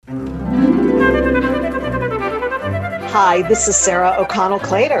Hi, this is Sarah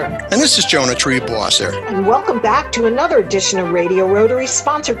O'Connell-Clater. And this is Jonah Triebwasser. And welcome back to another edition of Radio Rotary,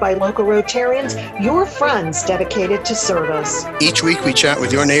 sponsored by local Rotarians, your friends dedicated to service. Each week we chat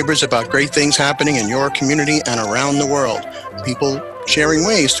with your neighbors about great things happening in your community and around the world. People sharing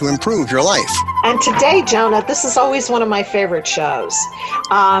ways to improve your life. And today, Jonah, this is always one of my favorite shows.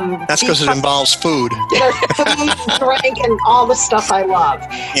 That's because it involves food. There's food, drink, and all the stuff I love.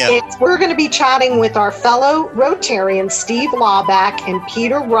 Yeah. We're going to be chatting with our fellow Rotarians, Steve Laubach and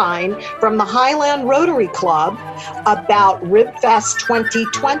Peter Rhine from the Highland Rotary Club about RibFest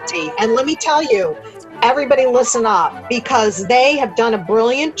 2020. And let me tell you, everybody listen up, because they have done a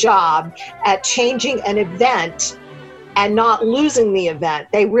brilliant job at changing an event and not losing the event.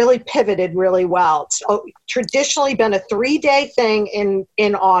 They really pivoted really well. It's traditionally been a 3-day thing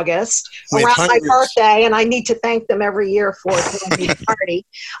in August around my birthday, and I need to thank them every year for the party.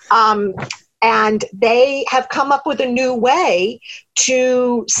 And they have come up with a new way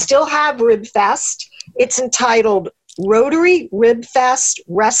to still have RibFest. It's entitled Rotary RibFest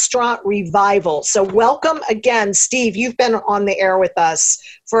Restaurant Revival. So welcome again, Steve. You've been on the air with us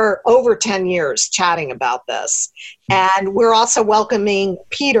for over 10 years chatting about this. And we're also welcoming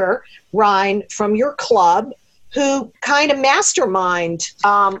Peter Rhine from your club, who kind of mastermind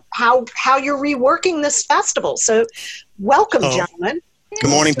how you're reworking this festival. So welcome, gentlemen. Good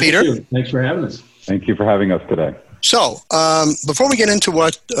morning, Peter. Thanks for having us. Thank you for having us today. So, before we get into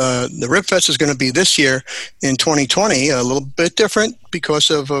what the RibFest is going to be this year in 2020, a little bit different because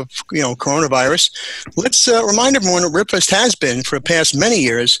of coronavirus, let's remind everyone what RibFest has been for the past many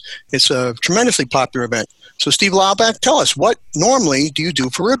years. It's a tremendously popular event. So, Steve Laubach, tell us, what normally do you do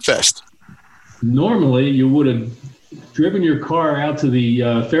for RibFest? Normally, you would have driven your car out to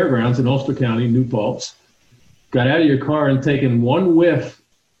the fairgrounds in Ulster County, New Paltz, got out of your car and taken one whiff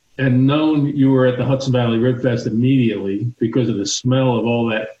and known you were at the Hudson Valley RibFest immediately because of the smell of all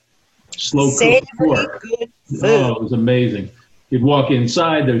that slow-cooked pork. Oh, it was amazing. You'd walk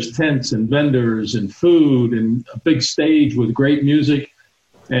inside, there's tents and vendors and food and a big stage with great music.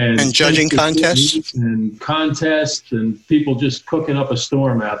 And judging contests. And contests and people just cooking up a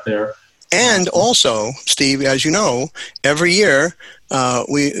storm out there. And also, Steve, as you know, every year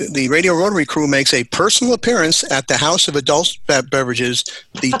the Radio Rotary crew makes a personal appearance at the House of Adult Beverages,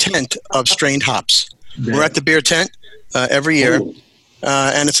 the tent of strained hops. Yeah. We're at the beer tent every year,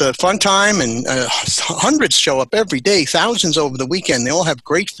 and it's a fun time, and hundreds show up every day, thousands over the weekend. They all have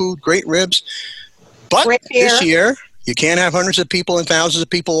great food, great ribs. But this year, you can't have hundreds of people and thousands of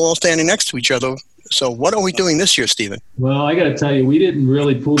people all standing next to each other. So what are we doing this year, Stephen? Well, I got to tell you, we didn't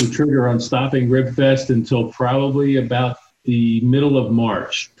really pull the trigger on stopping RibFest until probably about the middle of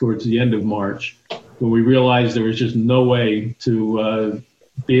March, towards the end of March, when we realized there was just no way to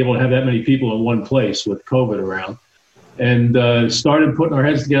be able to have that many people in one place with COVID around. And started putting our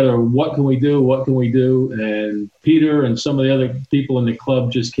heads together, what can we do, what can we do? And Peter and some of the other people in the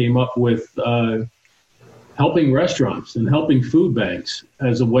club just came up with helping restaurants and helping food banks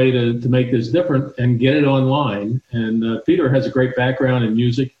as a way to make this different and get it online. And Peter has a great background in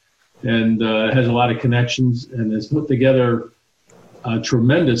music and has a lot of connections and has put together a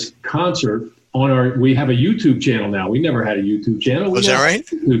tremendous concert on we have a YouTube channel now. We never had a YouTube channel. Is that right?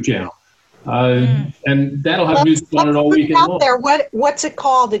 YouTube channel. And that'll have music on it all weekend long. There. What's it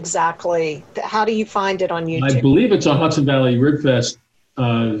called exactly? How do you find it on YouTube? I believe it's on Hudson Valley RibFest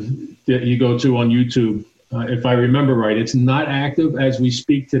that you go to on YouTube. If I remember right, it's not active as we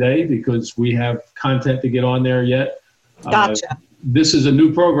speak today because we have content to get on there yet. Gotcha. This is a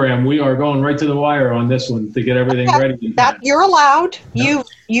new program. We are going right to the wire on this one to get everything ready. You're allowed. Yep.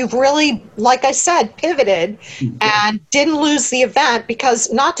 You've really, like I said, pivoted and didn't lose the event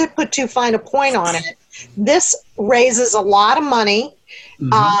because, not to put too fine a point on it, this raises a lot of money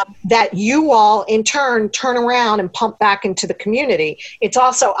that you all in turn around and pump back into the community. It's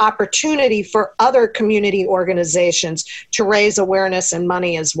also opportunity for other community organizations to raise awareness and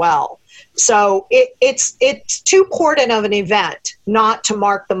money as well. So it's too important of an event not to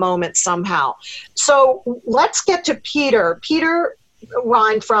mark the moment somehow. So let's get to Peter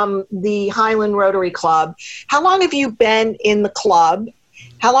Rhine from the Highland Rotary Club. How long have you been in the club?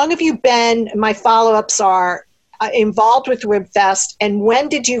 How long have you been, my follow-ups are, involved with RibFest, and when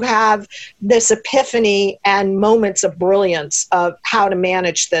did you have this epiphany and moments of brilliance of how to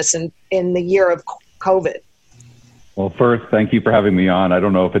manage this in the year of COVID? Well, first, thank you for having me on. I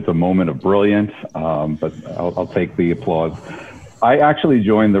don't know if it's a moment of brilliance, but I'll take the applause. I actually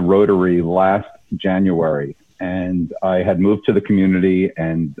joined the Rotary last January, and I had moved to the community,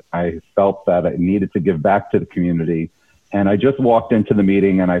 and I felt that I needed to give back to the community. And I just walked into the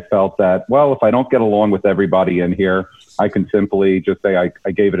meeting and I felt that, well, if I don't get along with everybody in here, I can simply just say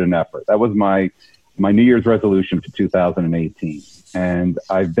I gave it an effort. That was my New Year's resolution for 2018. And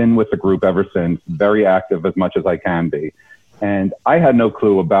I've been with the group ever since, very active as much as I can be. And I had no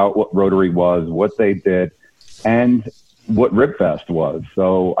clue about what Rotary was, what they did, and what RibFest was.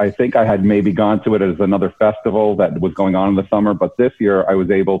 So I think I had maybe gone to it as another festival that was going on in the summer. But this year I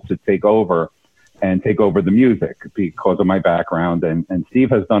was able to take over the music because of my background. And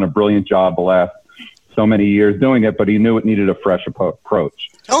Steve has done a brilliant job the last so many years doing it, but he knew it needed a fresh approach.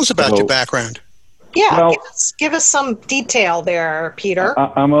 Tell us about your background. Yeah, well, give us some detail there, Peter.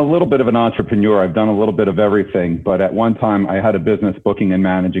 I'm a little bit of an entrepreneur. I've done a little bit of everything, but at one time I had a business booking and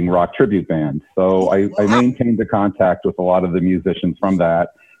managing rock tribute bands. So I maintained the contact with a lot of the musicians from that.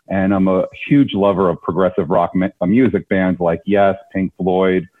 And I'm a huge lover of progressive rock music bands like Yes, Pink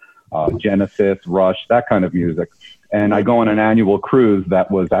Floyd, Genesis, Rush, that kind of music. And I go on an annual cruise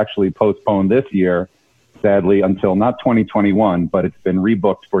that was actually postponed this year, sadly, until not 2021, but it's been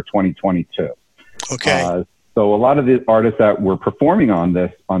rebooked for 2022. Okay. So a lot of the artists that were performing on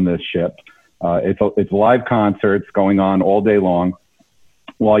this ship, it's live concerts going on all day long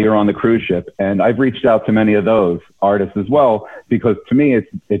while you're on the cruise ship. And I've reached out to many of those artists as well, because to me,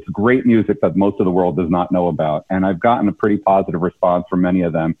 it's great music that most of the world does not know about. And I've gotten a pretty positive response from many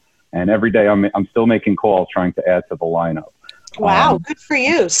of them. And every day I'm still making calls trying to add to the lineup. Wow, good for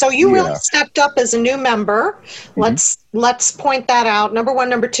you. So you really stepped up as a new member. Let's point that out. Number one.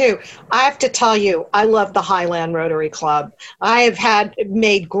 Number two, I have to tell you, I love the Highland Rotary Club. I have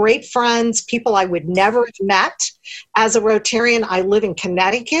made great friends, people I would never have met. As a Rotarian, I live in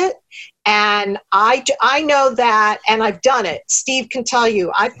Connecticut, and I know that, and I've done it. Steve can tell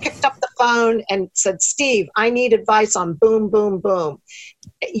you, I've picked up the phone and said, Steve, I need advice on boom, boom, boom.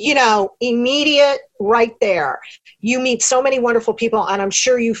 You know, immediate, right there. You meet so many wonderful people, and I'm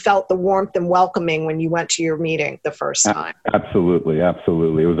sure you felt the warmth and welcoming when you went to your meeting the first time. Absolutely.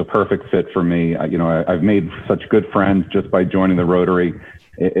 It was a perfect fit for me. I've made such good friends just by joining the Rotary.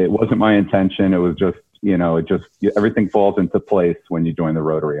 It wasn't my intention. It was just, everything falls into place when you join the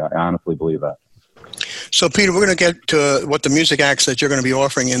Rotary. I honestly believe that. So, Peter, we're going to get to what the music acts that you're going to be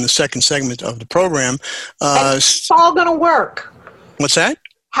offering in the second segment of the program. It's all going to work. What's that?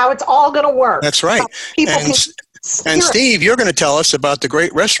 How it's all going to work. That's right. And Steve, you're going to tell us about the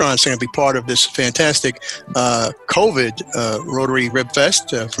great restaurants that are going to be part of this fantastic COVID Rotary Rib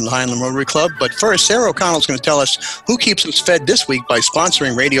Fest from the Highland Rotary Club. But first, Sarah O'Connell's going to tell us who keeps us fed this week by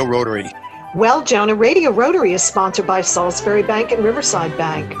sponsoring Radio Rotary. Well, Jonah, Radio Rotary is sponsored by Salisbury Bank and Riverside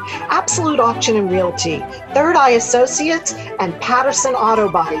Bank, Absolute Auction and Realty, Third Eye Associates, and Patterson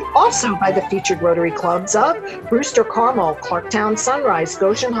Auto Body. Also by the featured Rotary clubs of Brewster Carmel, Clarktown Sunrise,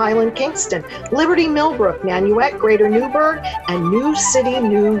 Goshen Highland Kingston, Liberty Millbrook, Nanuet, Greater Newburgh, and New City,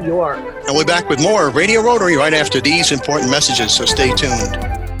 New York. And we'll be back with more Radio Rotary right after these important messages, so stay tuned.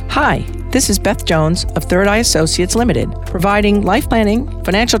 Hi, this is Beth Jones of Third Eye Associates Limited, providing life planning,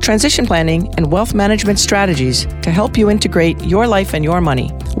 financial transition planning, and wealth management strategies to help you integrate your life and your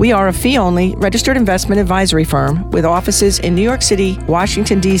money. We are a fee-only registered investment advisory firm with offices in New York City,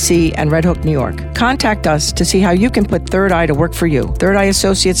 Washington, D.C., and Red Hook, New York. Contact us to see how you can put Third Eye to work for you.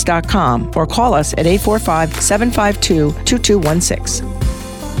 ThirdEyeAssociates.com or call us at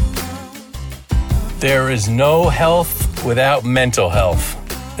 845-752-2216. There is no health without mental health.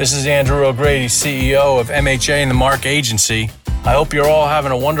 This is Andrew O'Grady, CEO of MHA and the Mark Agency. I hope you're all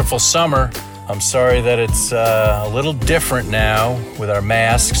having a wonderful summer. I'm sorry that it's a little different now with our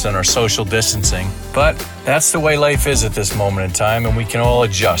masks and our social distancing, but that's the way life is at this moment in time, and we can all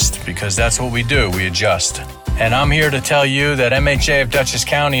adjust because that's what we do, we adjust. And I'm here to tell you that MHA of Dutchess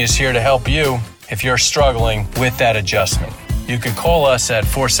County is here to help you if you're struggling with that adjustment. You can call us at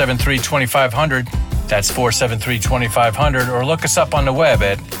 473-2500. That's 473-2500, or look us up on the web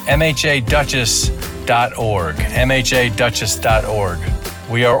at mhaduchess.org, mhaduchess.org.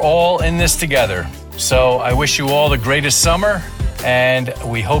 We are all in this together, so I wish you all the greatest summer, and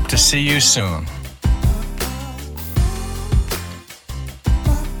we hope to see you soon.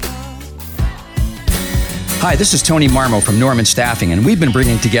 Hi, this is Tony Marmo from Norman Staffing, and we've been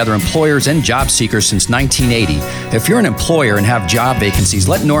bringing together employers and job seekers since 1980. If you're an employer and have job vacancies,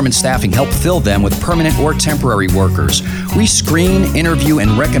 let Norman Staffing help fill them with permanent or temporary workers. We screen, interview,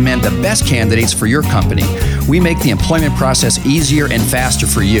 and recommend the best candidates for your company. We make the employment process easier and faster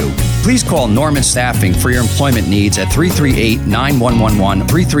for you. Please call Norman Staffing for your employment needs at 338-9111,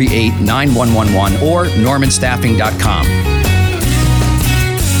 338-9111, or normanstaffing.com.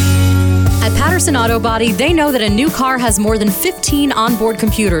 At Patterson Auto Body, they know that a new car has more than 15 onboard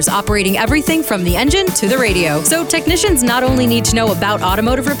computers operating everything from the engine to the radio. So technicians not only need to know about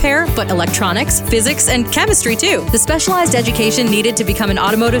automotive repair, but electronics, physics, and chemistry too. The specialized education needed to become an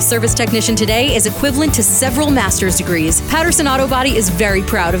automotive service technician today is equivalent to several master's degrees. Patterson Auto Body is very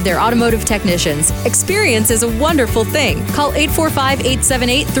proud of their automotive technicians. Experience is a wonderful thing. Call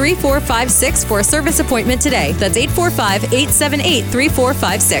 845-878-3456 for a service appointment today. That's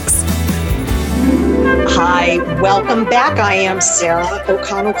 845-878-3456. Hi, welcome back. I am Sarah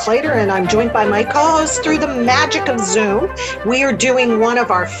O'Connell-Clater, and I'm joined by my co-host through the magic of Zoom. We are doing one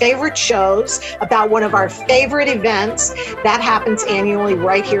of our favorite shows about one of our favorite events that happens annually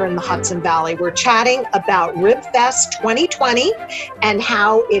right here in the Hudson Valley. We're chatting about RibFest 2020 and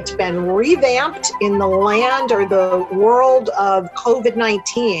how it's been revamped in the land or the world of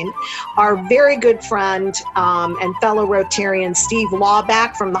COVID-19. Our very good friend and fellow Rotarian Steve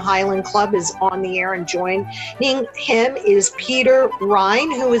Lawback from the Highland Club is on the air, and joining him is Peter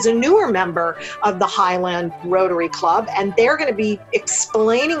Ryan, who is a newer member of the Highland Rotary Club, and they're going to be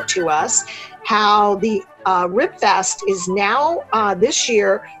explaining to us how the RibFest is now this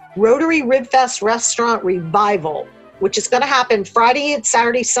year Rotary RibFest Restaurant Revival, which is going to happen Friday and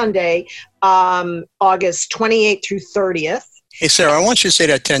Saturday, Sunday, August 28th through 30th. Hey, Sarah, I want you to say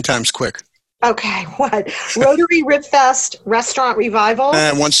that 10 times quick. Okay, what? Rotary RibFest Restaurant Revival?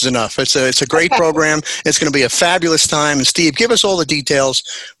 Once is enough. It's a great program. It's going to be a fabulous time. And Steve, give us all the details.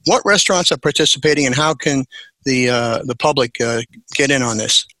 What restaurants are participating, and how can the public get in on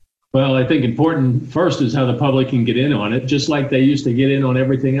this? Well, I think important first is how the public can get in on it. Just like they used to get in on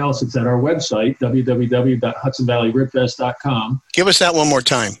everything else, it's at our website, www.hudsonvalleyribfest.com. Give us that one more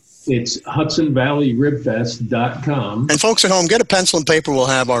time. It's hudsonvalleyribfest.com. And folks at home, get a pencil and paper. We'll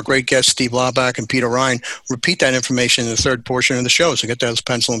have our great guests, Steve Lawback and Peter Ryan, repeat that information in the third portion of the show. So get those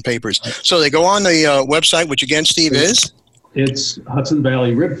pencil and papers. So they go on the website, which again, Steve, is? It's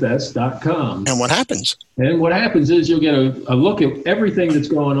hudsonvalleyribfest.com. And what happens? And what happens is you'll get a look at everything that's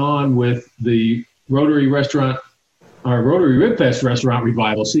going on with the Rotary Restaurant, our Rotary RibFest Restaurant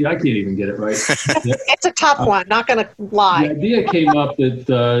Revival. See, I can't even get it right. It's a tough one, not going to lie. The idea came up that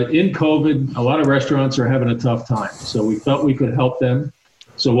in COVID, a lot of restaurants are having a tough time. So we felt we could help them.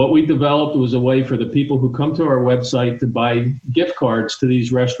 So what we developed was a way for the people who come to our website to buy gift cards to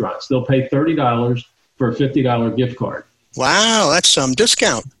these restaurants. They'll pay $30 for a $50 gift card. Wow, that's some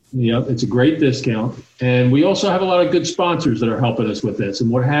discount. Yep, it's a great discount. And we also have a lot of good sponsors that are helping us with this. And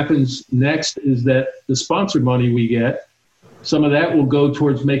what happens next is that the sponsor money we get, some of that will go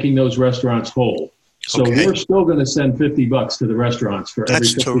towards making those restaurants whole. So we're still going to send $50 to the restaurants for every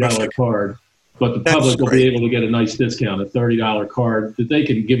 $50 card. But the public will be able to get a nice discount, a $30 card that they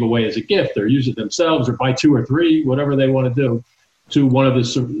can give away as a gift or use it themselves or buy 2 or 3, whatever they want to do, to one of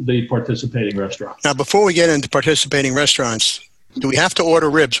the participating restaurants. Now, before we get into participating restaurants, do we have to order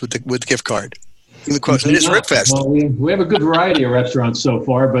ribs with the gift card? It is RibFest. Well, we have a good variety of restaurants so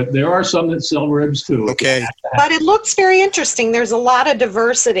far, but there are some that sell ribs too. Okay. But it looks very interesting. There's a lot of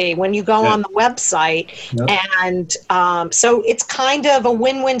diversity when you go on the website. And so it's kind of a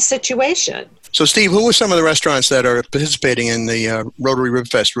win-win situation. So, Steve, who are some of the restaurants that are participating in the Rotary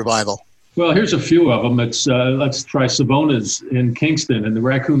RibFest Revival? Well, here's a few of them. It's let's try Savona's in Kingston and the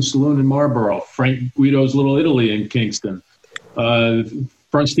Raccoon Saloon in Marlboro, Frank Guido's Little Italy in Kingston,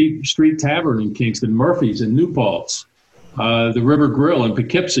 Front Street Tavern in Kingston, Murphy's in New Paltz, the River Grill in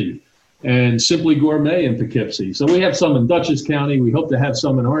Poughkeepsie, and Simply Gourmet in Poughkeepsie. So we have some in Dutchess County. We hope to have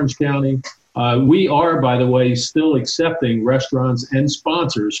some in Orange County. We are, by the way, still accepting restaurants and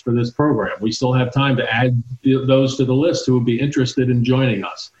sponsors for this program. We still have time to add those to the list who would be interested in joining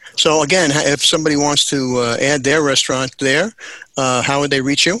us. So again, if somebody wants to add their restaurant there, how would they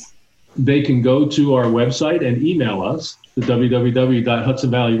reach you? They can go to our website and email us at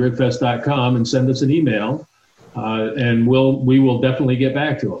www.hudsonvalleyribfest.com and send us an email, and we will definitely get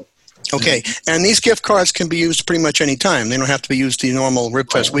back to them. Okay, and these gift cards can be used pretty much any time. They don't have to be used the normal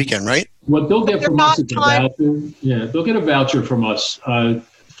RibFest weekend, right? What they'll get from us is a voucher. Yeah, they'll get a voucher from us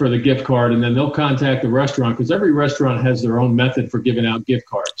for the gift card, and then they'll contact the restaurant because every restaurant has their own method for giving out gift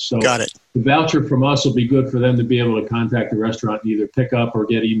cards. So got it. The voucher from us will be good for them to be able to contact the restaurant and either pick up or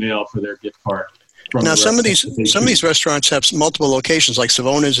get email for their gift card. Now, some of these restaurants have multiple locations, like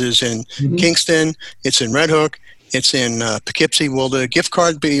Savona's is in Kingston, it's in Red Hook, it's in Poughkeepsie. Will the gift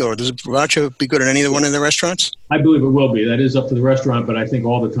card be, or does the voucher be good at any one of the restaurants? I believe it will be. That is up to the restaurant, but I think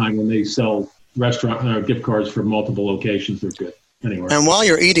all the time when they sell restaurant gift cards for multiple locations, they're good. Anyway. And while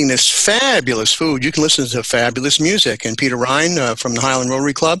you're eating this fabulous food, you can listen to fabulous music. And Peter Ryan from the Highland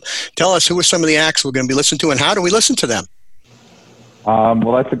Rotary Club, tell us who are some of the acts we're going to be listening to and how do we listen to them?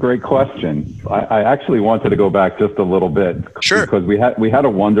 Well, that's a great question. I actually wanted to go back just a little bit. Sure. Because we had a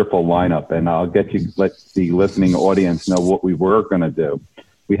wonderful lineup, and I'll let the listening audience know what we were going to do.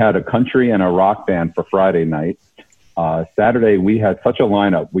 We had a country and a rock band for Friday night. Saturday, we had such a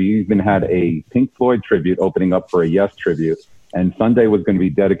lineup. We even had a Pink Floyd tribute opening up for a Yes tribute, and Sunday was going to be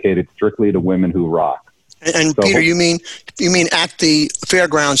dedicated strictly to women who rock. And so, Peter, you mean at the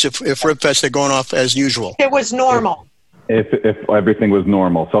fairgrounds if RibFest had gone off as usual? It was normal. If everything was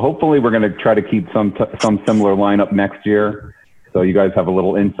normal. So hopefully we're going to try to keep some similar lineup next year. So you guys have a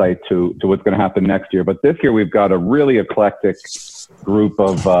little insight to what's going to happen next year. But this year we've got a really eclectic group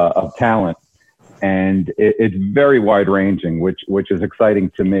of talent, and it's very wide ranging, which is exciting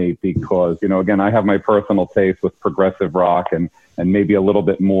to me because, again, I have my personal taste with progressive rock and maybe a little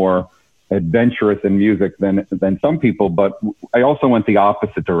bit more adventurous in music than some people, but I also went the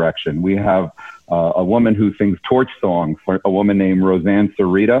opposite direction. We have a woman who sings torch songs, a woman named Roseanne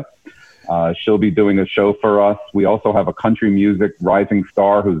Sarita. She'll be doing a show for us. We also have a country music rising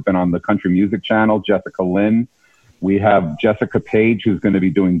star who's been on the Country Music Channel, Jessica Lynn. We have Jessica Page, who's going to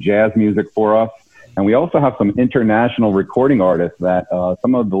be doing jazz music for us. And we also have some international recording artists that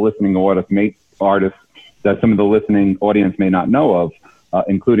some of the listening audience may not know of.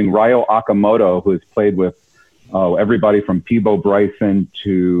 Including Ryo Akamoto, who has played with everybody from Peabo Bryson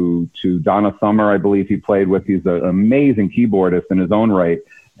to Donna Summer, I believe he played with. He's an amazing keyboardist in his own right,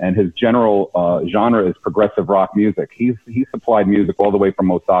 and his general genre is progressive rock music. He supplied music all the way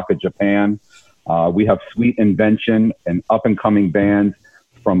from Osaka, Japan. We have Sweet Invention, an up-and-coming band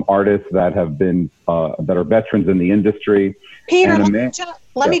from artists that have been that are veterans in the industry. Peter,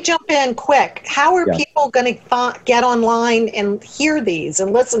 let me jump in quick. How are people going to get online and hear these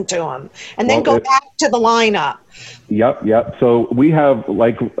and listen to them, and then go back to the lineup? Yep. So we have,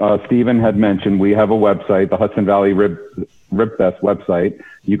 like Stephen had mentioned, we have a website, the Hudson Valley RibFest website.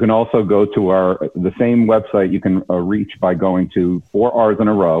 You can also go to the same website. You can reach by going to 4 R's in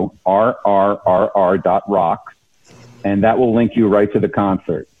a row, rrrr.rocks, and that will link you right to the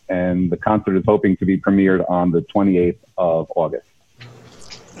concert. And the concert is hoping to be premiered on the 28th of August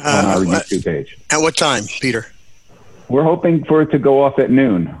on our YouTube page. At what time, Peter? We're hoping for it to go off at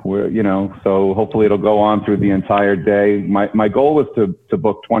noon. So hopefully it'll go on through the entire day. My goal was to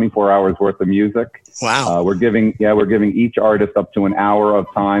book 24 hours worth of music. Wow. We're giving each artist up to an hour of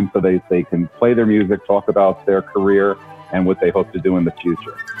time so they can play their music, talk about their career and what they hope to do in the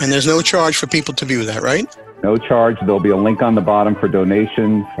future. And there's no charge for people to view that, right? No charge. There'll be a link on the bottom for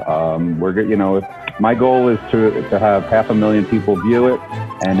donations. My goal is to have 500,000 people view it,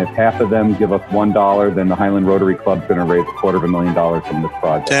 and if half of them give us $1, then the Highland Rotary Club's going to raise $250,000 from this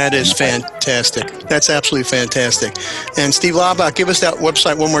project. That is fantastic. That's absolutely fantastic. And Steve Laubach, give us that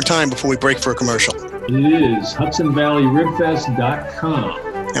website one more time before we break for a commercial. It is HudsonValleyRibFest.com.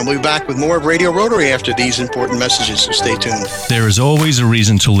 And we'll be back with more of Radio Rotary after these important messages, so stay tuned. There is always a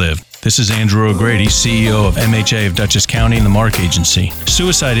reason to live. This is Andrew O'Grady, CEO of MHA of Dutchess County and the Mark Agency.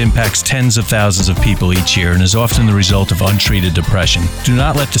 Suicide impacts tens of thousands of people each year and is often the result of untreated depression. Do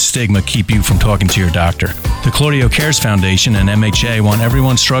not let the stigma keep you from talking to your doctor. The Claudio Cares Foundation and MHA want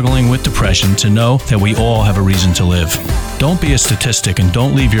everyone struggling with depression to know that we all have a reason to live. Don't be a statistic and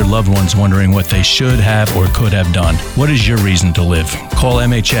don't leave your loved ones wondering what they should have or could have done. What is your reason to live? Call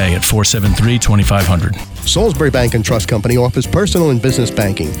MHA at 473-2500. Salisbury Bank and Trust Company offers personal and business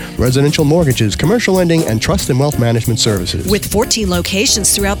banking, residential mortgages, commercial lending, and trust and wealth management services. With 14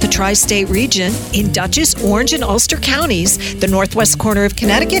 locations throughout the tri-state region, in Dutchess, Orange, and Ulster counties, the northwest corner of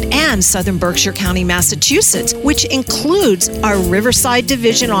Connecticut, and southern Berkshire County, Massachusetts, which includes our Riverside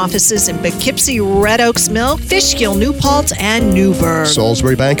Division offices in Poughkeepsie, Red Oaks Mill, Fishkill, New Paltz, and Newburgh.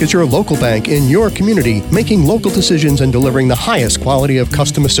 Salisbury Bank is your local bank in your community, making local decisions and delivering the highest quality of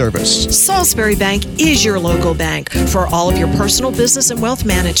customer service. Salisbury Bank is your local bank for all of your personal, business, and wealth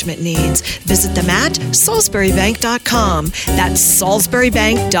management needs. Visit them at salisburybank.com. That's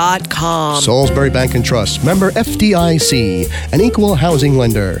salisburybank.com. Salisbury Bank and Trust, member FDIC, an equal housing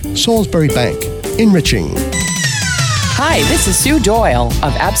lender. Salisbury Bank, enriching. Hi, this is Sue Doyle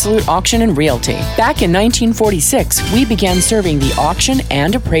of Absolute Auction and Realty. Back in 1946, we began serving the auction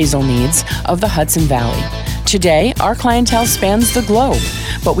and appraisal needs of the Hudson Valley. Today, our clientele spans the globe,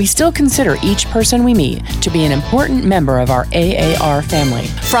 but we still consider each person we meet to be an important member of our AAR family.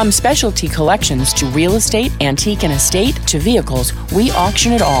 From specialty collections to real estate, antique and estate, to vehicles, we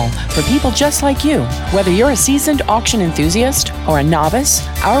auction it all for people just like you. Whether you're a seasoned auction enthusiast or a novice,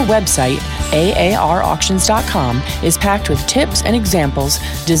 our website, aarauctions.com is packed with tips and examples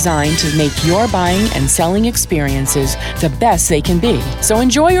designed to make your buying and selling experiences the best they can be. So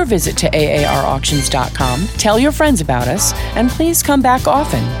enjoy your visit to aarauctions.com, tell your friends about us, and please come back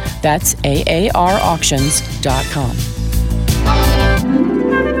often. That's aarauctions.com.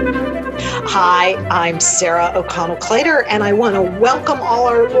 Hi, I'm Sarah O'Connell-Clater, and I want to welcome all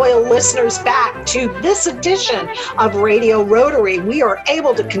our loyal listeners back to this edition of Radio Rotary. We are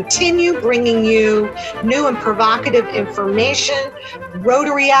able to continue bringing you new and provocative information,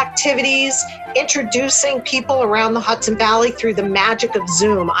 Rotary activities, introducing people around the Hudson Valley through the magic of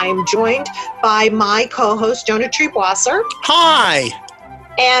Zoom. I am joined by my co-host, Jonah Triebwasser. Hi!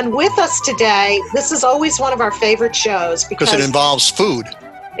 And with us today, this is always one of our favorite shows because it involves food.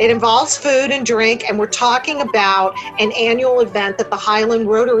 It involves food and drink, and we're talking about an annual event that the Highland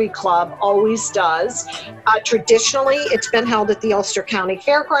Rotary Club always does. Traditionally, it's been held at the Ulster County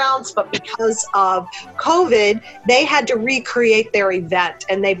Fairgrounds, but because of COVID, they had to recreate their event,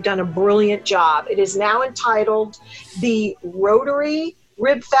 and they've done a brilliant job. It is now entitled the Rotary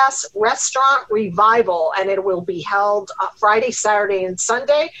Ribfest Restaurant Revival, and it will be held Friday, Saturday, and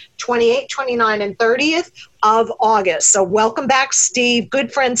Sunday, 28th, 29th, and 30th of August. So welcome back, Steve.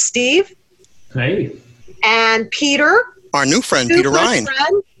 Good friend, Steve. Hey. And Peter. Our new friend, Peter Ryan.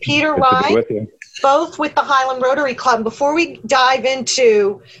 Peter Ryan, both with the Highland Rotary Club. Before we dive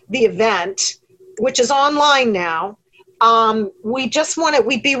into the event, which is online now,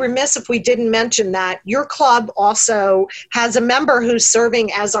 we'd be remiss if we didn't mention that your club also has a member who's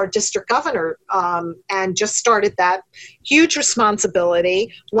serving as our district governor, and just started that huge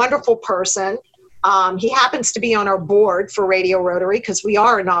responsibility. Wonderful person. He happens to be on our board for Radio Rotary because we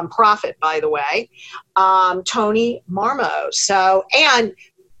are a nonprofit, by the way, Tony Marmo. So, and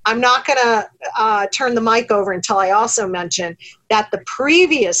I'm not going to turn the mic over until I also mention that the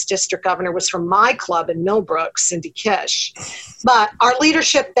previous district governor was from my club in Millbrook, Cindy Kish. But our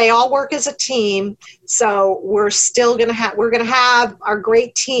leadership, they all work as a team. So we're still going to have our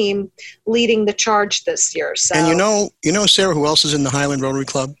great team leading the charge this year. So, and you know, Sarah, who else is in the Highland Rotary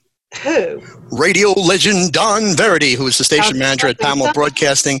Club? Who? Radio legend Don Verity, who is the station manager at Palmo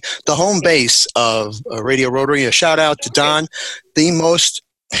Broadcasting, the home base of Radio Rotary. A shout out to Don, the most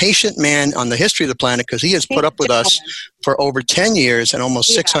patient man on the history of the planet, because he has put up with us for over 10 years and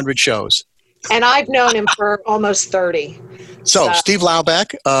almost 600 shows. And I've known him for almost 30. So, Steve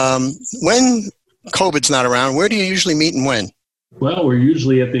Laubach, when COVID's not around, where do you usually meet and when? Well, we're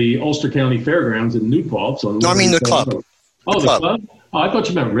usually at the Ulster County Fairgrounds in New Paltz. No, I mean the club. Oh, the club? Oh, I thought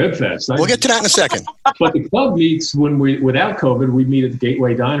you meant Ribfest. We'll get to that in a second. But the club meets without COVID, we meet at the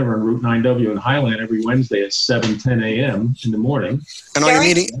Gateway Diner on Route 9W in Highland every Wednesday at 7:10 a.m. in the morning. And are you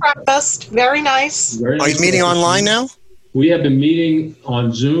meeting? Breakfast, very nice. Are you meeting online now? We have been meeting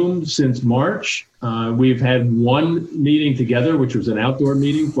on Zoom since March. We've had one meeting together, which was an outdoor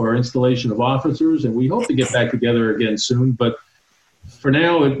meeting for our installation of officers, and we hope to get back together again soon. But for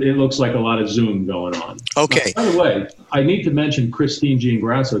now, it looks like a lot of Zoom going on. Okay. By the way, I need to mention Christine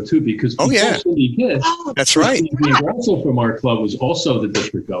Giangrasso, too, because Cindy Kish, that's right. Christine Giangrasso from our club was also the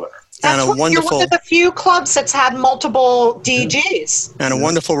district governor. That's and a wonderful, you're one of the few clubs that's had multiple DGs. And a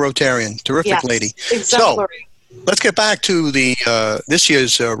wonderful Rotarian. Terrific lady. Exemplary. So, let's get back to the this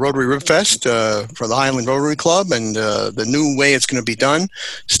year's Rotary Ribfest for the Highland Rotary Club and the new way it's going to be done.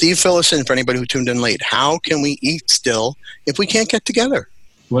 Steve, fill us in for anybody who tuned in late. How can we eat still if we can't get together?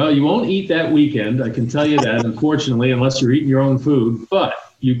 Well, you won't eat that weekend, I can tell you that, unfortunately, unless you're eating your own food. But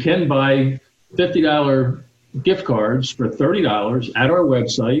you can buy $50 gift cards for $30 at our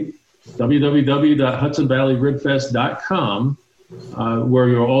website, www.hudsonvalleyribfest.com. Where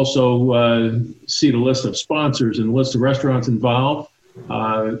you'll also see the list of sponsors and the list of restaurants involved.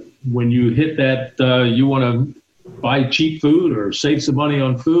 When you hit that, you want to buy cheap food or save some money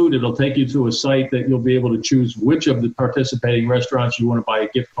on food, it'll take you to a site that you'll be able to choose which of the participating restaurants you want to buy a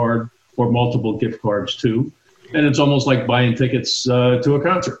gift card or multiple gift cards to. And it's almost like buying tickets to a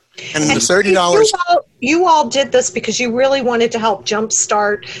concert. And the $30... You all did this because you really wanted to help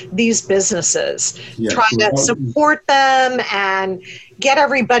jumpstart these businesses, try to support them and get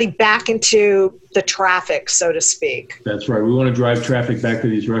everybody back into the traffic, so to speak. That's right. We want to drive traffic back to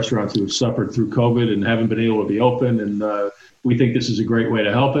these restaurants who have suffered through COVID and haven't been able to be open. And we think this is a great way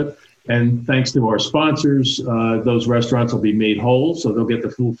to help it. And thanks to our sponsors, those restaurants will be made whole, so they'll get the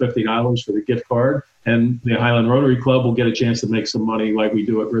full $50 for the gift card. And the Highland Rotary Club will get a chance to make some money like we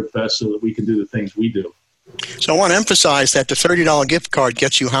do at Ribfest so that we can do the things we do. So I want to emphasize that the $30 gift card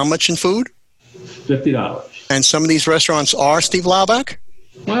gets you how much in food? $50. And some of these restaurants are, Steve Laubach?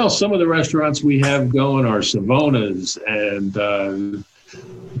 Well, some of the restaurants we have going are Savona's and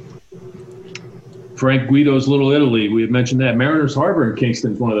Frank Guido's Little Italy, we had mentioned that. Mariners Harbor in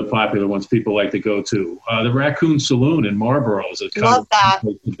Kingston is one of the popular ones people like to go to. The Raccoon Saloon in Marlboro is a Love that.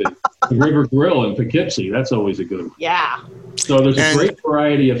 The River Grill in Poughkeepsie, that's always a good one. Yeah. So there's a great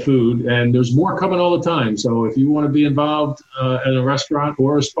variety of food, and there's more coming all the time. So if you want to be involved in a restaurant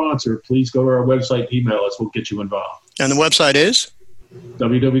or a sponsor, please go to our website, email us, we'll get you involved. And the website is?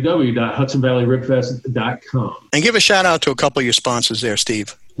 www.hudsonvalleyribfest.com. And give a shout out to a couple of your sponsors there,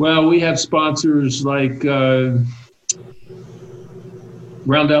 Steve. Well, we have sponsors like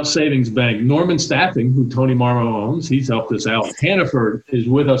Roundout Savings Bank, Norman Staffing, who Tony Marmo owns. He's helped us out. Hannaford is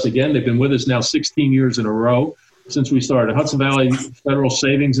with us again. They've been with us now 16 years in a row since we started. Hudson Valley Federal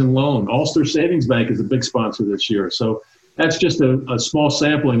Savings and Loan. Ulster Savings Bank is a big sponsor this year. So that's just a small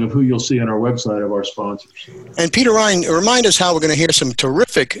sampling of who you'll see on our website of our sponsors. And Peter Ryan, remind us how we're going to hear some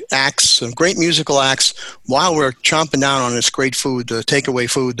terrific acts, some great musical acts, while we're chomping down on this great food, the takeaway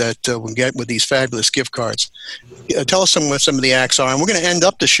food that we get with these fabulous gift cards. Tell us what some of the acts are, and we're going to end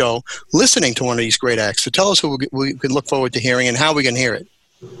up the show listening to one of these great acts. So tell us who we can look forward to hearing and how we can hear it.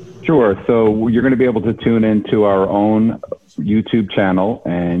 Sure. So you're going to be able to tune into our own YouTube channel,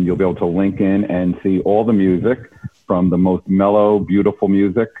 and you'll be able to link in and see all the music, from the most mellow, beautiful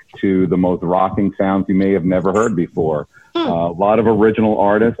music to the most rocking sounds you may have never heard before. A lot of original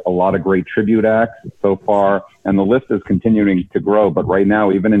artists, a lot of great tribute acts so far, and the list is continuing to grow. But right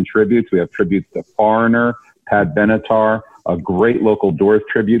now, even in tributes, we have tributes to Foreigner, Pat Benatar, a great local Doors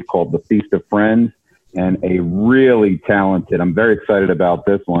tribute called The Feast of Friends, and a really talented, I'm very excited about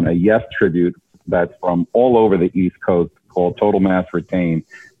this one, a Yes tribute that's from all over the East Coast called Total Mass Retain.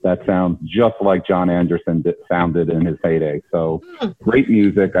 That sounds just like John Anderson sounded in his heyday. So great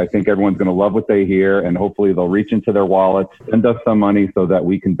music. I think everyone's going to love what they hear, and hopefully they'll reach into their wallets, send us some money so that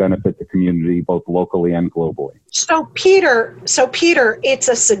we can benefit the community both locally and globally. So Peter, it's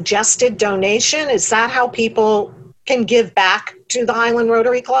a suggested donation. Is that how people can give back to the Highland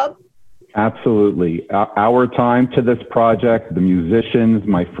Rotary Club? Absolutely. Our time to this project, the musicians,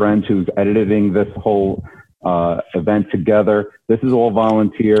 my friends who's editing this whole event together, this is all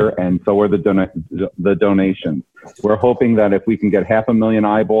volunteer, and so are the donations. We're hoping that if we can get 500,000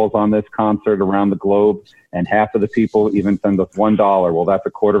 eyeballs on this concert around the globe, and half of the people even send us $1, well, that's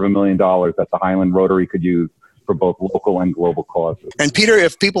 $250,000 that the Highland Rotary could use for both local and global causes. And Peter,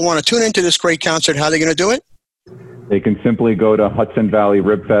 if people want to tune into this great concert, how are they going to do it? They can simply go to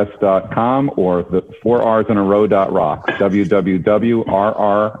HudsonValleyRibFest.com or the 4rsinarrow.rocks,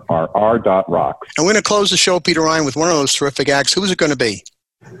 www.rrrr.rocks. And we're going to close the show, Peter Ryan, with one of those terrific acts. Who's it going to be?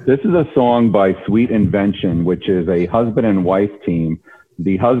 This is a song by Sweet Invention, which is a husband and wife team.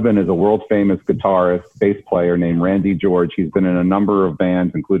 The husband is a world-famous guitarist, bass player named Randy George. He's been in a number of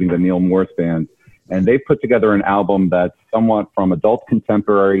bands, including the Neil Morse Band. And they put together an album that's somewhat from adult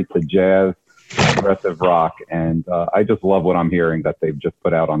contemporary to jazz, progressive rock, and I just love what I'm hearing that they've just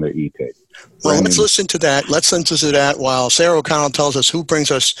put out on their EP. Well, let's listen to that. Let's listen to that while Sarah O'Connell tells us who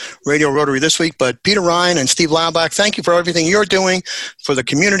brings us Radio Rotary this week. But Peter Ryan and Steve Laubach, thank you for everything you're doing for the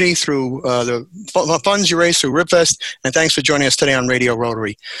community through the funds you raise through RibFest, and thanks for joining us today on Radio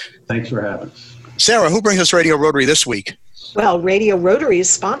Rotary. Thanks for having us. Sarah, who brings us Radio Rotary this week? Well, Radio Rotary is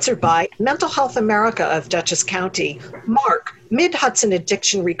sponsored by Mental Health America of Dutchess County, Mark, Mid-Hudson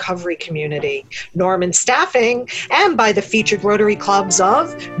Addiction Recovery Community, Norman Staffing, and by the featured Rotary Clubs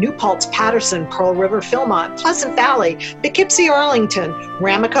of New Paltz, Patterson, Pearl River, Philmont, Pleasant Valley, Poughkeepsie, Arlington,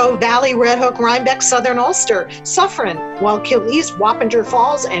 Ramaco Valley, Red Hook, Rhinebeck, Southern Ulster, Suffern, Wallkill East, Wappinger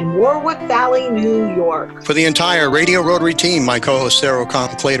Falls, and Warwick Valley, New York. For the entire Radio Rotary team, my co-host Sarah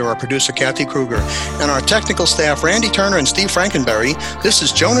O'Connell-Clater, our producer Kathy Kruger, and our technical staff Randy Turner and Steve Frankenberry, this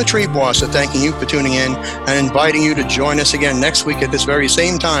is Jonah Treeboss thanking you for tuning in and inviting you to join us again next week at this very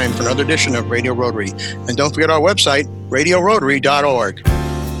same time for another edition of Radio Rotary. And don't forget our website, radiorotary.org.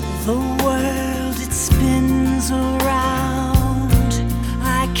 The world, it spins around.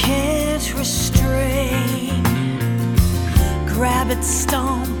 I can't restrain. Grab it,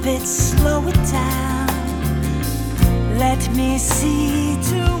 stomp it, slow it down. Let me see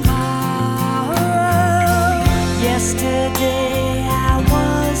tomorrow. Yesterday